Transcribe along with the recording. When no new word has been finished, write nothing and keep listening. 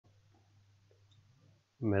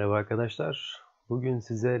Merhaba arkadaşlar. Bugün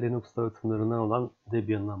size Linux dağıtımlarından olan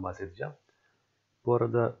Debian'dan bahsedeceğim. Bu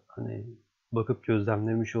arada bakıp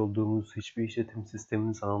gözlemlemiş olduğumuz hiçbir işletim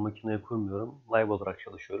sistemini sanal makineye kurmuyorum. Live olarak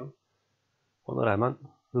çalışıyorum. Ona rağmen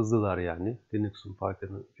hızlılar yani. Linux'un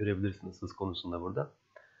farkını görebilirsiniz hız konusunda burada.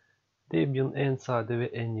 Debian en sade ve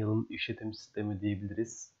en yalın işletim sistemi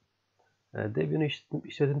diyebiliriz. Debian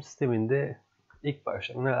işletim sisteminde ilk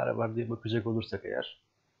başta neler var diye bakacak olursak eğer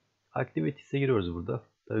Activities'e giriyoruz burada.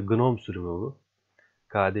 Tabii GNOME sürümü bu.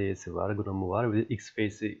 KDE'si var, GNOME'u var. Bir de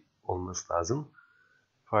Xface'i olması lazım.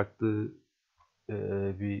 Farklı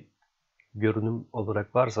bir görünüm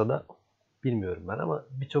olarak varsa da bilmiyorum ben ama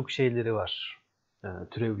birçok şeyleri var.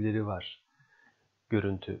 Türevleri var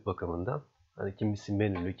görüntü bakımından. Hani kimisi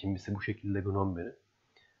menülü, kimisi bu şekilde GNOME menü.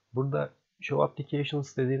 Burada Show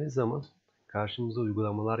Applications dediğiniz zaman karşımıza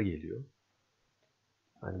uygulamalar geliyor.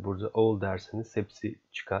 Hani burada all derseniz hepsi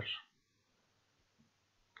çıkar.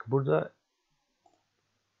 Burada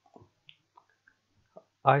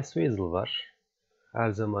Iceweasel var.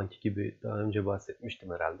 Her zamanki gibi daha önce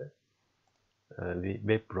bahsetmiştim herhalde. Bir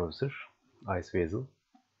web browser, Iceweasel.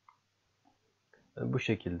 Bu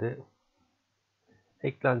şekilde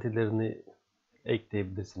eklentilerini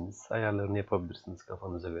ekleyebilirsiniz. Ayarlarını yapabilirsiniz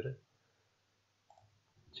kafanıza göre.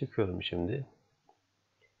 Çıkıyorum şimdi.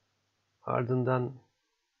 Ardından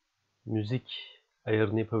müzik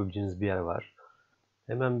ayarını yapabileceğiniz bir yer var.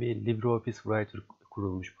 Hemen bir LibreOffice Writer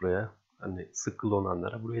kurulmuş buraya. Hani sık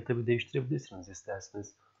kullananlara. Burayı tabii değiştirebilirsiniz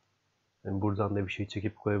isterseniz. Yani buradan da bir şey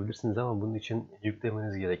çekip koyabilirsiniz ama bunun için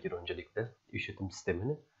yüklemeniz gerekir öncelikle işletim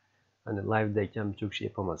sistemini. Hani live'deyken birçok şey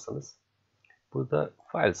yapamazsanız. Burada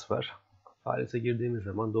Files var. Files'e girdiğimiz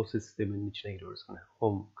zaman dosya sisteminin içine giriyoruz. Hani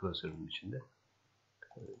Home klasörünün içinde.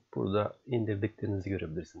 Burada indirdiklerinizi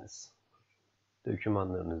görebilirsiniz.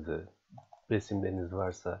 Dokümanlarınızı, resimleriniz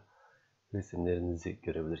varsa resimlerinizi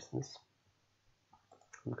görebilirsiniz.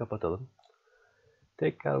 Şimdi kapatalım.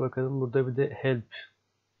 Tekrar bakalım. Burada bir de Help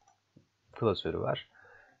klasörü var.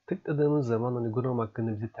 Tıkladığımız zaman hani GNOME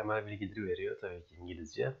hakkında bize temel bilgileri veriyor. Tabii ki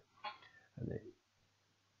İngilizce. Hani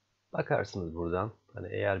bakarsınız buradan. Hani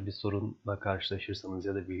eğer bir sorunla karşılaşırsanız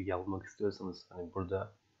ya da bilgi almak istiyorsanız hani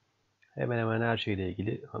burada hemen hemen her şeyle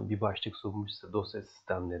ilgili bir başlık sunmuşsa dosya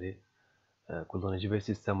sistemleri, kullanıcı ve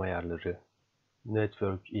sistem ayarları,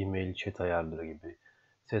 network, email, chat ayarları gibi,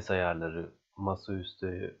 ses ayarları,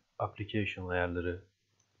 masaüstü, application ayarları,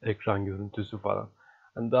 ekran görüntüsü falan.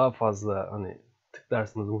 Hani daha fazla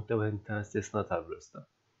tıklarsınız muhtemelen internet sitesine atar burası da.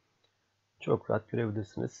 Çok rahat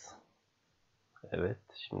görebilirsiniz. Evet,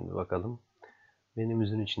 şimdi bakalım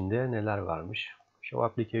menümüzün içinde neler varmış. Show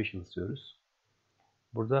Applications diyoruz.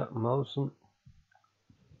 Burada mouse'un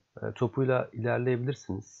topuyla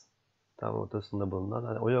ilerleyebilirsiniz. Tam ortasında bulunan.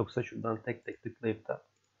 Hani o yoksa şuradan tek tek tıklayıp da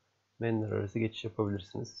menüler arası geçiş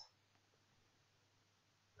yapabilirsiniz.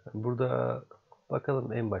 Burada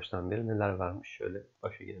bakalım en baştan beri neler varmış. Şöyle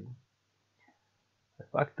başa gelelim.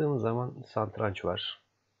 Baktığımız zaman satranç var.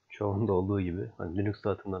 Çoğunda olduğu gibi. Hani Linux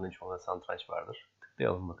dağıtımlarının çoğunda satranç vardır.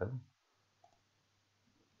 Tıklayalım bakalım.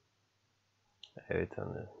 Evet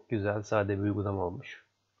güzel sade bir uygulama olmuş.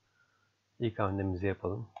 İlk hamlemizi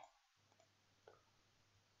yapalım.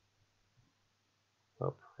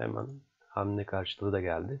 Hop, hemen hamle karşılığı da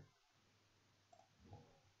geldi.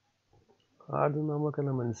 Ardından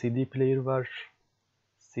bakalım hani CD player var.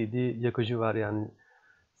 CD yakıcı var yani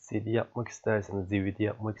CD yapmak isterseniz, DVD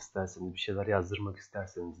yapmak isterseniz, bir şeyler yazdırmak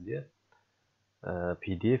isterseniz diye.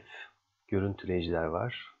 PDF görüntüleyiciler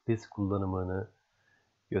var. Disk kullanımını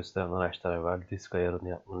gösteren araçlar var. Disk ayarını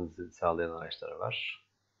yapmanızı sağlayan araçlar var.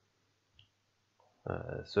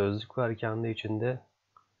 Sözlük var kendi içinde.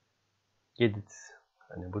 Edit.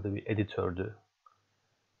 Hani burada bir editördü.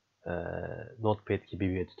 Notepad gibi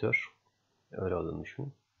bir editör. Öyle olduğunu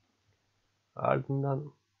düşünün.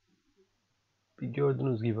 Ardından bir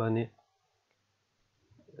gördüğünüz gibi hani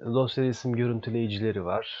dosya resim görüntüleyicileri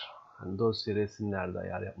var. Hani dosya resimlerde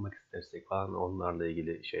ayar yapmak istersek falan onlarla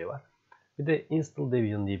ilgili şey var. Bir de Install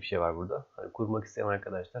Debian diye bir şey var burada. Hani kurmak isteyen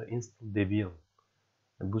arkadaşlar Install Debian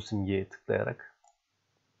bu simgeye tıklayarak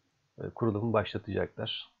kurulumu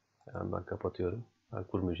başlatacaklar. Yani ben kapatıyorum. Ben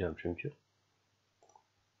kurmayacağım çünkü.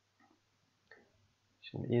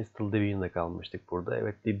 Şimdi Install Debian'da kalmıştık burada.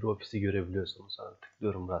 Evet LibreOffice'i görebiliyorsunuz. Hani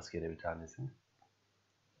tıklıyorum rastgele bir tanesini.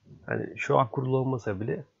 Hani şu an kurulu olmasa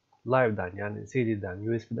bile live'den yani CD'den,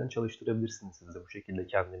 USB'den çalıştırabilirsiniz siz de bu şekilde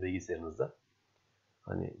kendi bilgisayarınızda.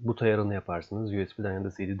 Hani boot ayarını yaparsınız. USB'den ya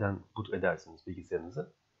da CD'den boot edersiniz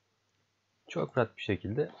bilgisayarınızı. Çok rahat bir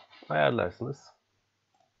şekilde ayarlarsınız.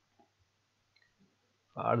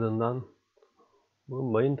 Ardından bu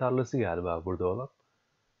mayın tarlası galiba burada olan.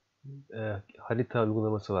 harita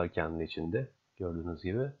uygulaması var kendi içinde. Gördüğünüz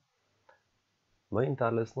gibi. Mayın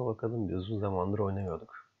tarlasına bakalım. Bir uzun zamandır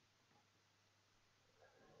oynamıyorduk.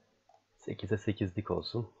 8'e 8'lik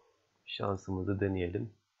olsun. Şansımızı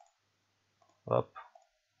deneyelim. Hop.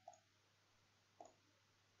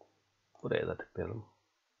 Buraya da tıklayalım.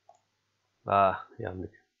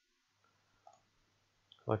 Yandık.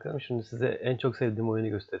 Bakalım, şimdi size en çok sevdiğim oyunu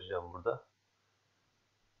göstereceğim burada.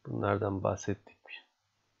 Bunlardan bahsettik.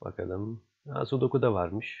 Bakalım. Sudoku da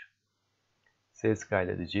varmış. Ses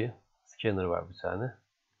kaydedici. Scanner var bir tane.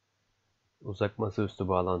 Uzak masaüstü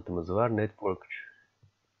bağlantımız var. Network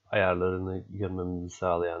ayarlarını görmemizi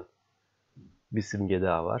sağlayan bir simge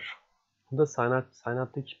daha var. Bu da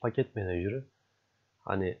Synaptic paket menajeri.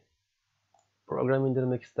 Hani program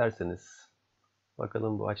indirmek isterseniz,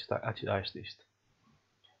 bakalım bu açtı işte.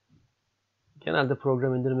 Genelde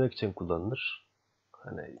program indirmek için kullanılır.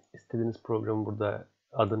 Hani istediğiniz programı burada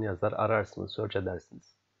adını yazar, ararsınız, search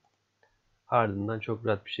edersiniz. Ardından çok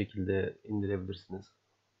rahat bir şekilde indirebilirsiniz.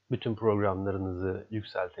 Bütün programlarınızı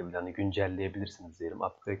yükseltebilir, hani güncelleyebilirsiniz diyelim,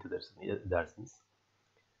 upgrade edersiniz.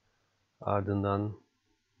 Ardından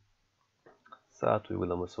saat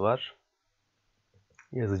uygulaması var.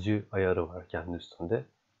 Yazıcı ayarı var kendi üstünde.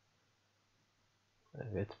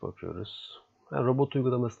 Evet, bakıyoruz. Robot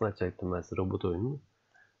uygulamasını açacaktım ben size, robot oyununu.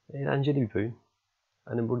 Eğlenceli bir oyun.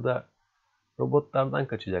 Hani burada robotlardan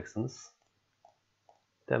kaçacaksınız.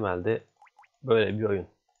 Temelde böyle bir oyun.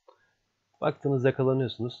 Baktığınız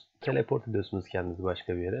yakalanıyorsunuz. Teleport ediyorsunuz kendinizi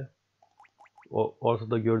başka bir yere. O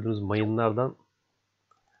ortada gördüğünüz mayınlardan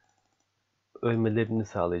ölmelerini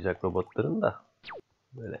sağlayacak robotların da.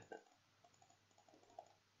 Böyle.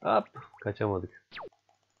 Hop, kaçamadık.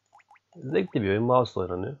 Zevkli bir oyun. Mouse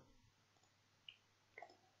oynanıyor.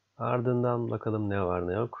 Ardından bakalım ne var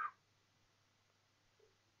ne yok.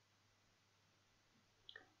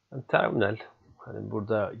 Terminal. Hani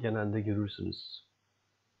burada genelde görürsünüz.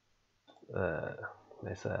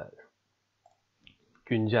 Mesela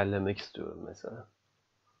güncellemek istiyorum mesela.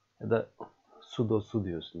 Ya da sudo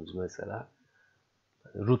diyorsunuz mesela.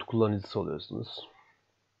 Root kullanıcısı oluyorsunuz.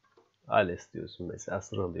 Ales diyorsun mesela,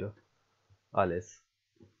 sıralıyor. Ales.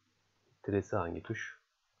 Tiresi hangi tuş?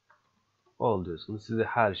 Ol diyorsunuz. Size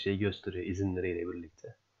her şeyi gösteriyor izinleriyle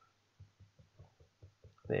birlikte.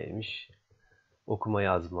 Neymiş? Okuma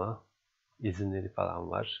yazma izinleri falan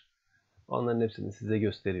var. Onların hepsini size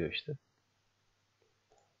gösteriyor işte.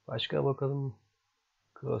 Başka bakalım.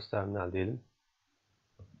 Close terminal diyelim.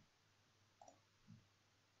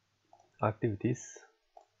 Activities.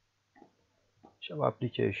 Show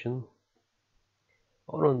application.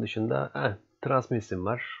 Onun dışında transmission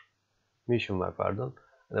var. Mission var pardon.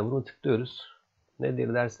 Yani bunu tıklıyoruz.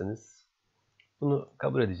 Nedir derseniz bunu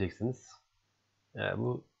kabul edeceksiniz. Yani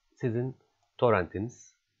bu sizin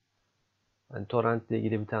torrentiniz. Yani torrent ile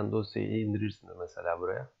ilgili bir tane dosyayı indirirsiniz mesela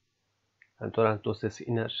buraya. Yani torrent dosyası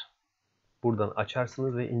iner. Buradan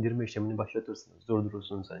açarsınız ve indirme işlemini başlatırsınız.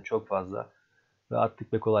 Durdurursunuz. Yani çok fazla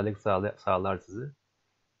rahatlık ve kolaylık sağlar sizi.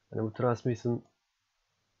 Yani bu transmission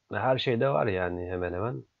her şeyde var yani hemen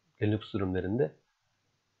hemen Linux sürümlerinde.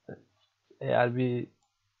 Eğer bir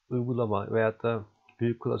uygulama veyahut da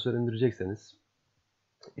büyük klasör indirecekseniz,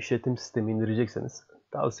 işletim sistemi indirecekseniz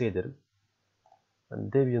tavsiye ederim.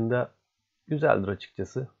 Yani Debian'da güzeldir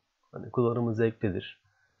açıkçası. Hani kullanımı zevklidir.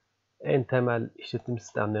 En temel işletim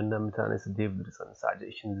sistemlerinden bir tanesi diyebiliriz. Hani sadece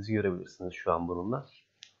işinizi görebilirsiniz şu an bununla.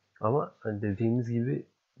 Ama hani dediğimiz gibi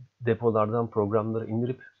depolardan programları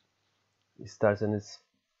indirip isterseniz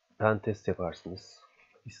pen test yaparsınız.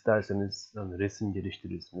 İsterseniz hani resim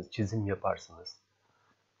geliştirirsiniz, çizim yaparsınız.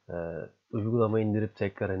 Uygulama indirip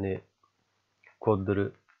tekrar hani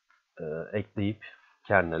kodları ekleyip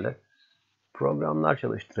kernele programlar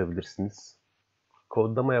çalıştırabilirsiniz.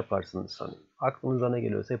 Kodlama yaparsınız. Hani aklınıza ne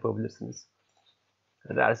geliyorsa yapabilirsiniz.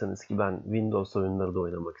 Derseniz ki ben Windows oyunları da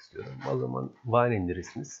oynamak istiyorum, o zaman Wine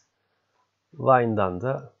indirirsiniz. Wine'dan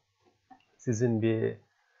da sizin bir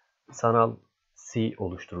sanal C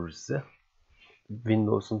oluşturur size.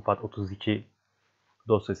 Windows'un FAT32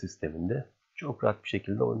 dosya sisteminde çok rahat bir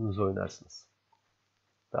şekilde oyununuzu oynarsınız.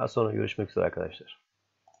 Daha sonra görüşmek üzere arkadaşlar.